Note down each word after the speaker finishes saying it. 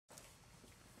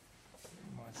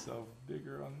myself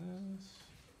bigger on this.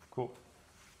 Cool.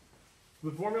 The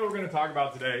formula we're going to talk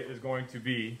about today is going to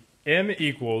be m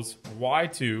equals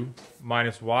y2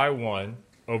 minus y1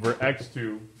 over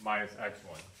x2 minus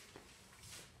x1.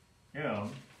 M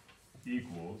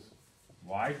equals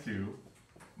y2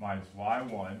 minus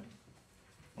y1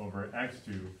 over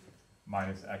x2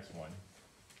 minus x1.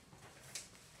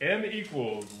 M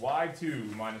equals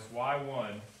y2 minus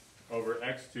y1 over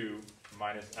x2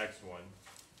 minus x1.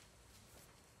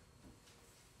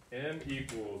 M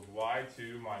equals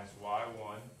y2 minus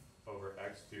y1 over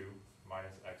x2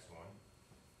 minus x1.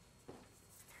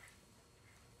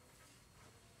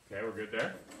 Okay, we're good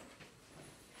there?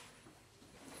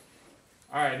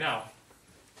 All right, now,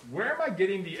 where am I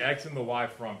getting the x and the y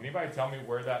from? Can anybody tell me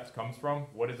where that comes from?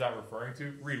 What is that referring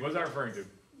to? Reed, what is that referring to?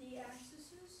 The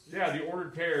axes? Yeah, the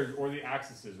ordered pairs or the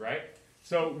axes, right?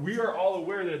 So we are all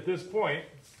aware that at this point,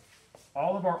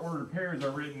 all of our ordered pairs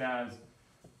are written as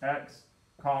x,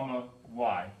 comma,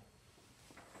 y.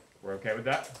 We're okay with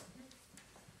that?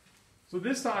 So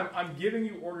this time, I'm giving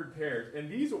you ordered pairs, and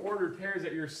these ordered pairs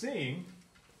that you're seeing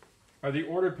are the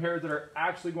ordered pairs that are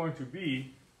actually going to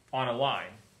be on a line.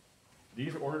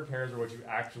 These ordered pairs are what you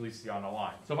actually see on a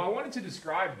line. So if I wanted to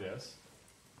describe this,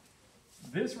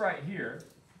 this right here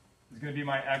is going to be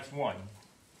my x1.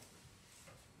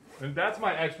 And that's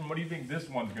my x1. What do you think this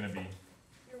one's going to be?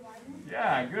 Your y1?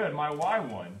 Yeah, good. My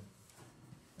y1.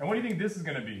 And what do you think this is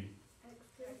going to be?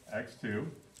 X2. x2.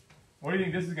 What do you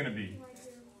think this is going to be?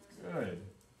 Y2. Good.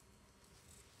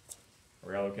 Are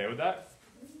we all okay with that?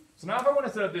 So now if I want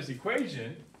to set up this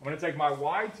equation, I'm going to take my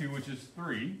y2, which is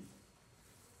 3,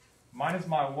 minus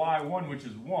my y1, which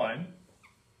is 1,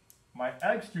 my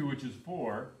x2, which is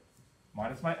 4,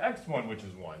 minus my x1, which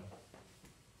is 1.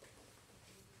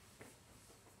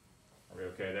 Are we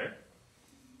okay there?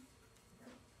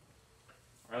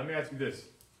 All right, let me ask you this.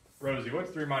 Rosie, what's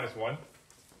 3 minus 1?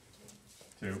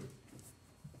 2.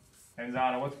 And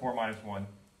Zana, what's 4 minus 1?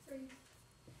 3.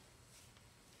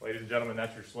 Ladies and gentlemen,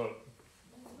 that's your slope.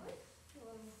 What?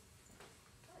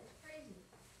 That is crazy.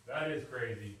 That is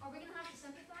crazy. Are we going to have to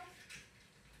simplify?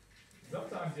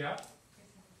 Sometimes, yeah.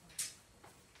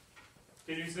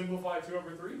 Can you simplify 2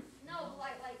 over 3? No, but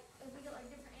like if we get like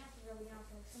different answers, are we going to have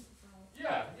to like simplify it?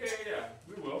 Yeah.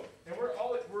 We will. And we're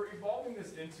evolving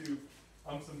this into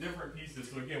some different pieces.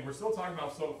 So again, we're still talking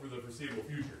about slope for the foreseeable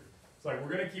future. It's like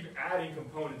we're going to keep adding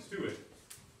components to it.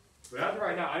 But as of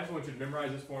right now, I just want you to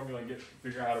memorize this formula and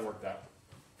figure out how to work that.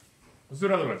 Let's do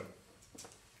another one.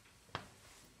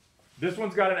 This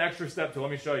one's got an extra step, so let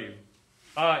me show you.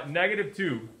 Negative 2.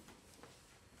 Let me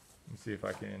see if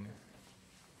I can.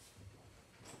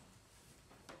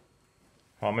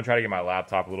 Oh, I'm going to try to get my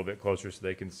laptop a little bit closer so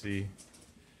they can see.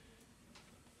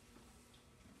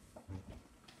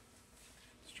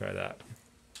 Let's try that.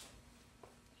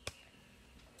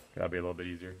 That'll be a little bit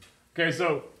easier. Okay,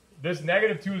 so this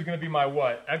negative 2 is going to be my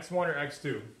what? X1 or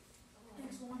X2?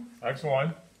 X1.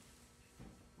 X1.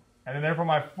 And then therefore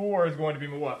my 4 is going to be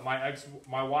my what? My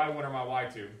Y1 or my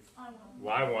Y2? I1.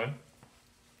 Y1.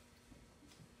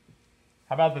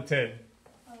 How about the 10? X1.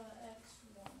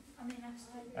 I mean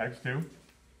X2. X2.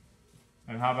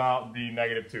 And how about the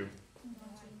negative 2?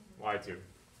 Y2.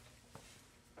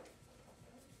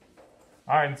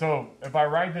 All right, and so if I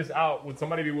write this out, would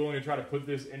somebody be willing to try to put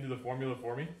this into the formula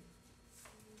for me?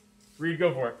 Reed,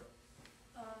 go for it.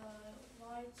 Y2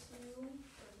 or 10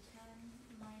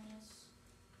 minus.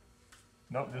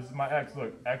 Nope, this is my X.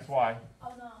 Look, XY.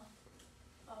 Oh no.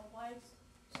 Y.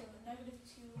 So negative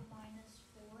 2 minus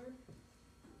 4,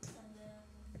 and then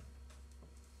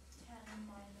 10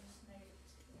 minus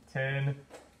negative 2. 10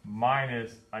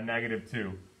 minus a negative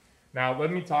 2. Now,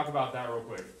 let me talk about that real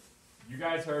quick. You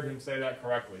guys heard him say that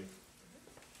correctly.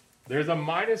 There's a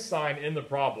minus sign in the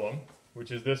problem,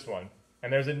 which is this one.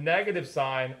 And there's a negative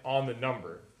sign on the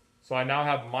number. So I now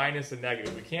have minus and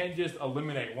negative. We can't just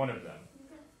eliminate one of them.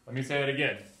 Let me say that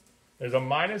again. There's a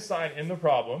minus sign in the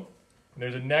problem, and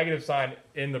there's a negative sign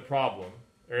in the problem,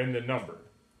 or in the number.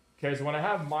 Okay, so when I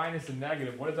have minus and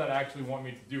negative, what does that actually want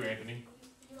me to do, Anthony?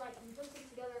 You put them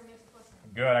together and make a plus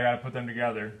sign. Good, I got to put them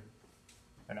together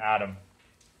and add them.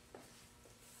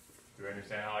 Do you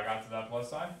understand how I got to that plus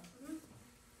sign? Mm-hmm.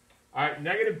 All right,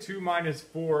 negative 2 minus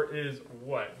 4 is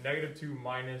what? Negative 2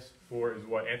 minus 4 is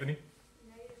what, Anthony?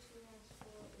 Negative 2 minus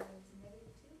 4 is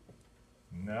negative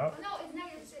 2? No. Oh, no, it's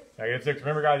negative 6. Negative 6.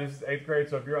 Remember, guys, this is 8th grade,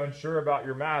 so if you're unsure about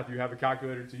your math, you have a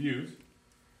calculator to use.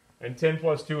 And 10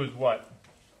 plus 2 is what?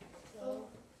 So,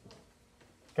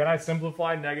 Can I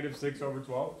simplify negative 6 over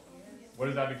 12? What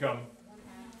does that become? 1/2.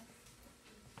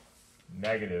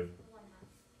 Negative.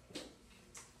 1/2.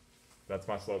 That's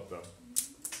my slope, though.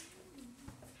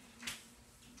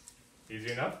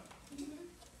 Easy enough?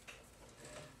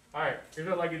 All right, here's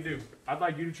what I'd like you to do. I'd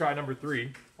like you to try number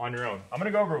 3 on your own. I'm going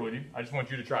to go over it with you. I just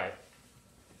want you to try it.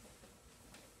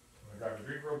 I'm going to grab a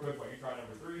drink real quick while you try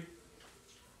number 3.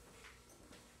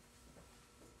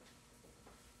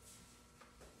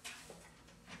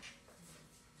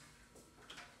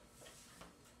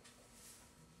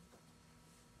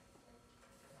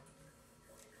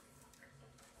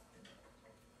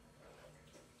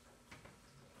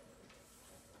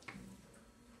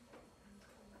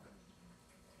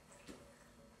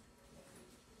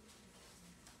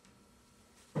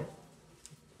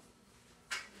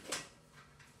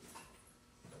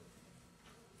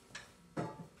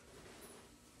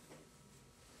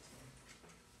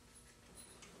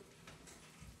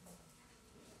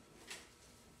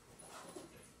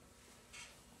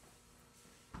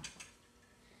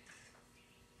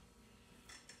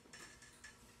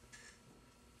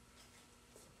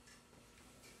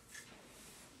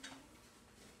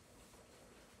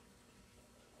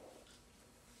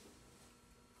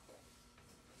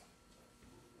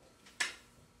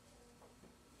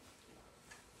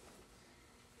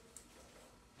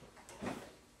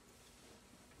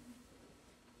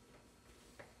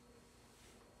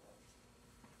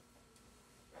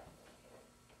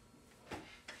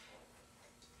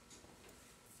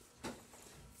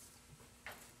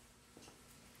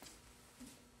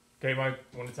 Okay, Mike,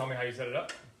 want to tell me how you set it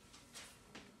up?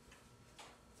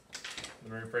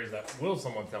 Let me rephrase that. Will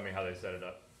someone tell me how they set it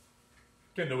up?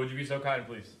 Kendall, would you be so kind,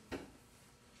 please?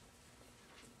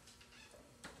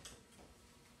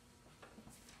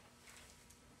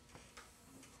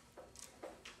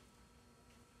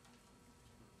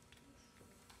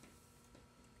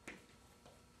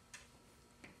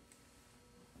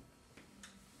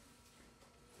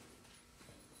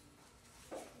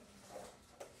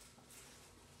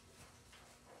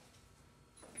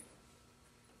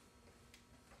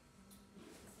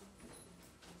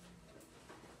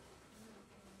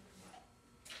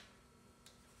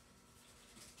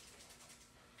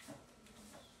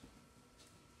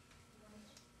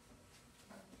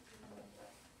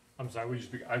 I'm sorry, would you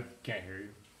speak? I can't hear you.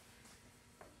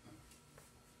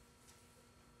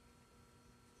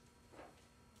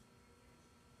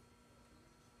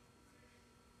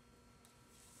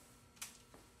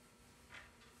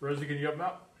 Rosie, can you help me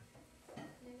out?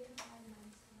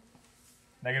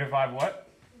 Negative 5 minus 5. -5 what?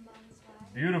 Minus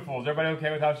 5. Beautiful. Is everybody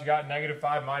okay with how she got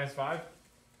 -5 minus 5?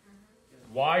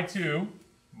 Y2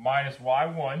 minus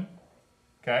Y1.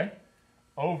 Okay.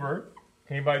 Over.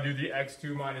 Can anybody do the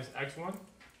X2 minus X1?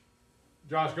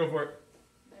 Josh, go for it.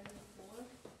 -4.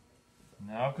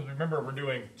 No, because remember, we're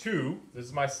doing 2. This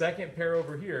is my second pair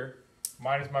over here,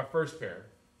 minus my first pair.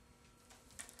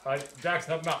 All right,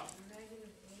 Jackson, help him out.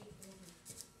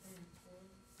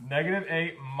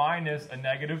 -8 minus a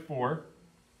 -4.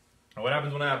 And what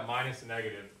happens when I have minus a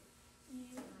negative? You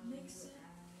mix it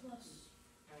plus.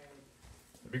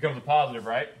 It becomes a positive,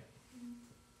 right?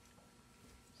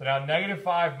 So now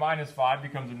 -5 minus 5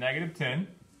 becomes a -10.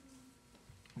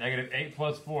 -8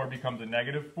 plus 4 becomes a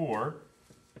 -4.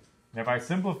 And if I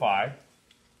simplify,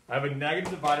 I have a negative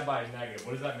divided by a negative.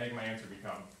 What does that make my answer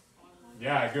become?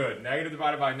 Yeah, good. Negative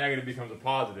divided by a negative becomes a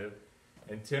positive.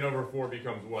 And 10 over 4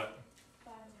 becomes what?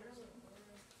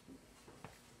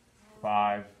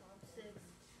 5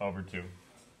 over 2.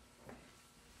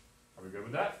 Are we good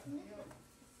with that?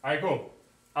 All right, cool.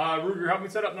 Ruger, help me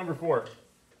set up number 4.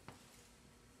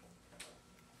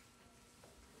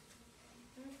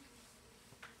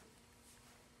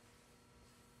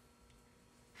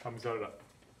 Help me set it up.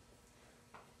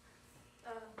 Uh,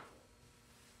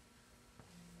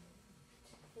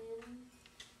 10.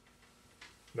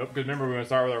 Nope, because remember we're going to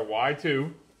start with our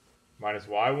y2 minus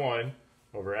y1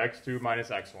 over x2 minus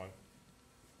x1.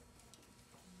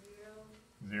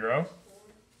 0?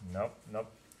 Nope,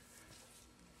 nope.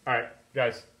 All right,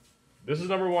 guys. This is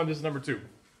number 1, this is number 2.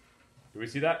 Do we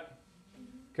see that?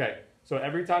 Okay, so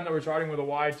every time that we're starting with a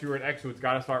y2 or an x2, it's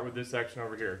got to start with this section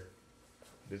over here.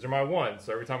 These are my 1s,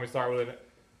 so every time we start with an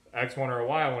x1 or a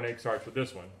y1, it starts with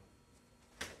this one.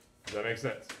 Does that make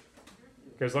sense?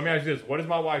 Okay, so let me ask you this. What is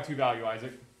my y2 value,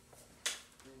 Isaac?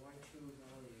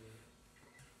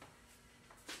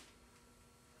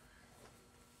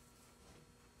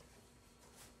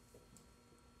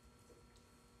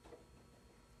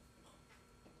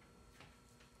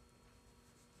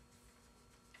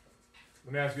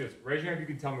 Let me ask you this. Raise your hand if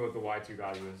you can tell me what the y2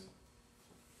 value is.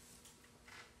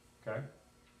 Okay.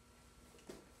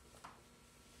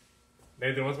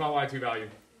 Nathan, what's my y2 value?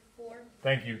 4.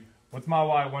 Thank you. What's my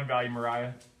y1 value,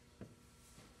 Mariah?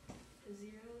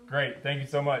 0. Great. Thank you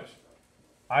so much.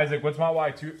 Isaac, what's my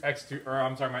y2, x2, or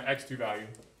I'm sorry, my x2 value?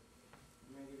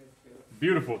 -2.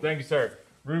 Beautiful, thank you, sir.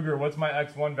 Ruger, what's my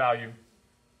x1 value?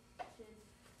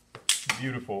 2.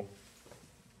 Beautiful.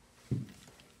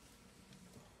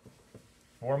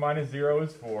 4 minus 0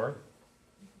 is 4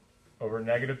 over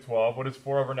negative 12. What does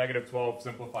 4 over negative 12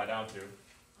 simplify down to?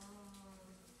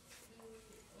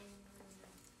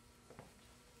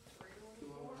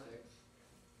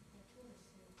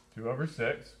 2 over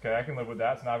 6. Okay, I can live with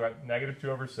that. So now I've got negative 2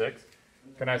 over 6.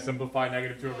 Can I simplify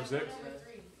negative 2 over 6?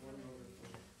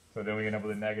 So then we end up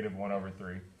with a negative 1 over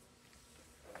 3.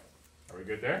 Are we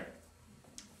good there?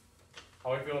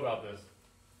 How do we feel about this?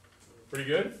 Pretty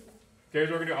good? Okay,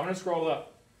 here's what we're going to do. I'm going to scroll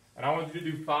up. And I want you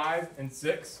to do 5 and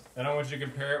 6. And I want you to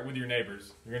compare it with your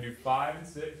neighbors. You're going to do 5 and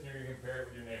 6. And you're going to compare it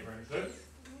with your neighbor. Understood?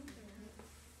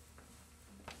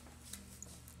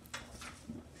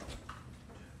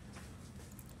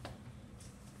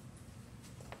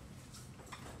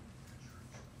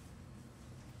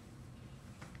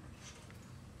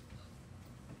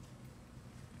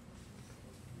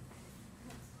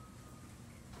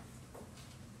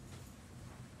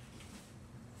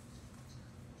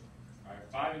 All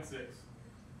right, 5 and 6.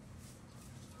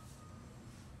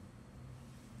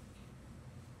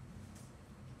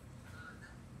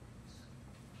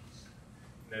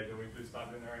 Nate, can we just stop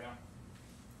doing that right now?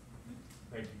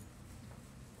 Thank you.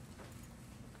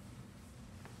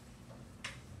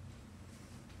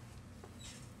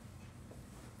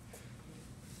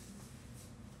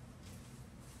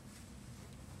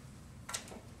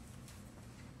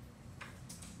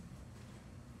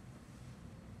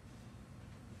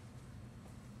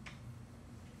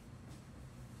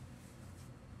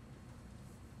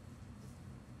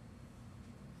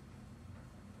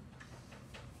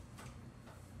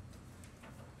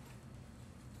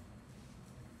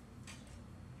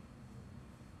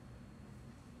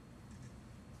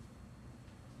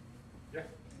 Yeah.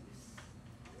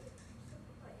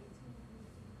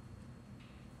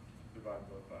 Divide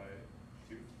both by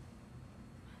 2.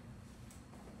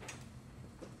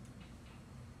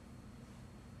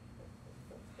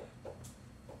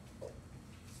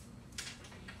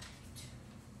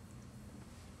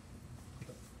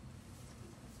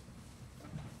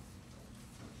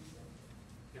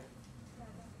 Yeah.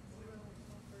 0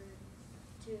 over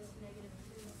 2, negative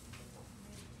 2.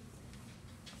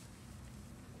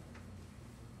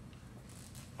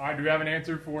 All right, do we have an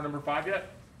answer for number 5 yet?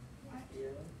 Yeah.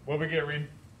 What did we get, Reed?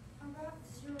 I got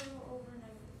 0 over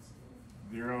negative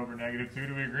 2. 0 over negative 2,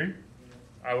 do we agree? Yeah.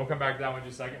 All right, we'll come back to that one in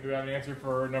just a second. Do we have an answer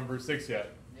for number 6 yet?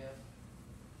 Yeah.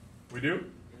 We do?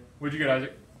 Yeah. What'd you get,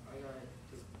 Isaac?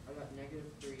 I got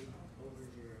 -3 over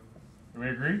 0. Do we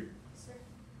agree? Sir.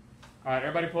 All right,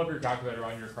 everybody pull up your calculator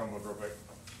on your Chromebook real quick.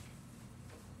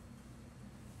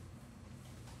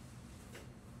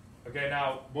 Okay,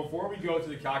 now, before we go to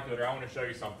the calculator, I want to show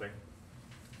you something.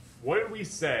 What did we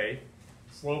say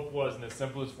slope was in the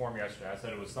simplest form yesterday? I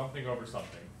said it was something over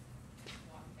something.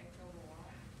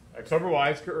 X over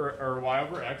y, or y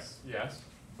over x, yes.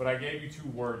 But I gave you 2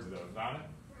 words of those, not it?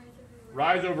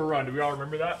 Rise over run. Do we all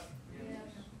remember that? Yes.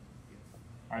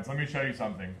 All right, so let me show you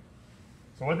something.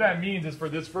 So what that means is for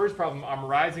this first problem, I'm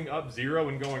rising up 0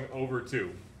 and going over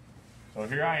 2. So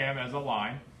here I am as a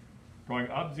line, going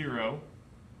up 0,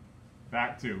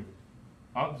 back 2,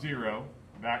 up 0,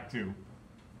 back 2,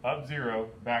 up 0,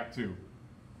 back 2.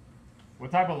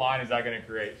 What type of line is that going to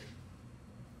create?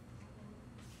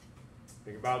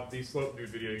 Think about the slope dude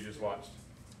video you just watched.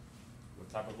 What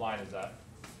type of line is that?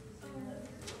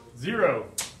 0.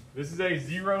 This is a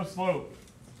 0 slope.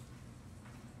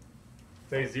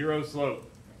 It's a 0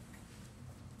 slope.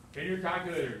 In your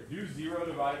calculator, do 0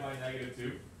 divided by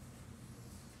 -2.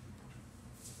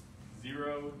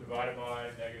 0 divided by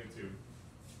 -2.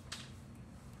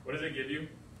 What does it give you?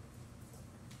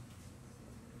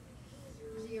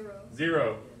 0.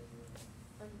 0.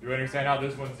 Do you understand how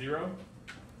this one's 0?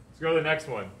 Let's go to the next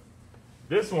one.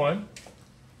 This one,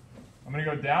 I'm going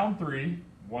to go down 3,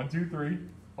 1, 2, 3,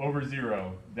 over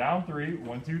 0. Down 3,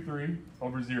 1, 2, 3,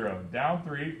 over 0. Down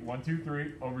 3, 1, 2,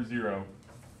 3, over 0.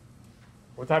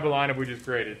 What type of line have we just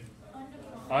created?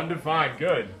 Undefined.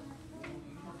 Good.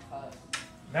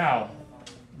 Now,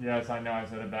 yes, I know I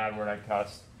said a bad word. I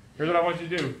cussed. Here's what I want you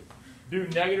to do. Do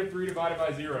 -3 divided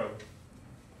by 0.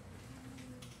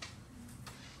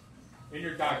 In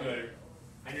your calculator.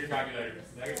 In your calculator.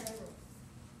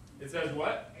 It says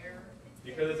what?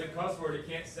 Because it's a cuss word, it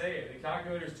can't say it. The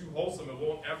calculator is too wholesome. It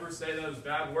won't ever say those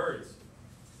bad words.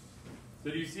 So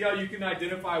do you see how you can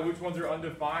identify which ones are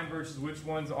undefined versus which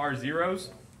ones are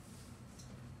zeros?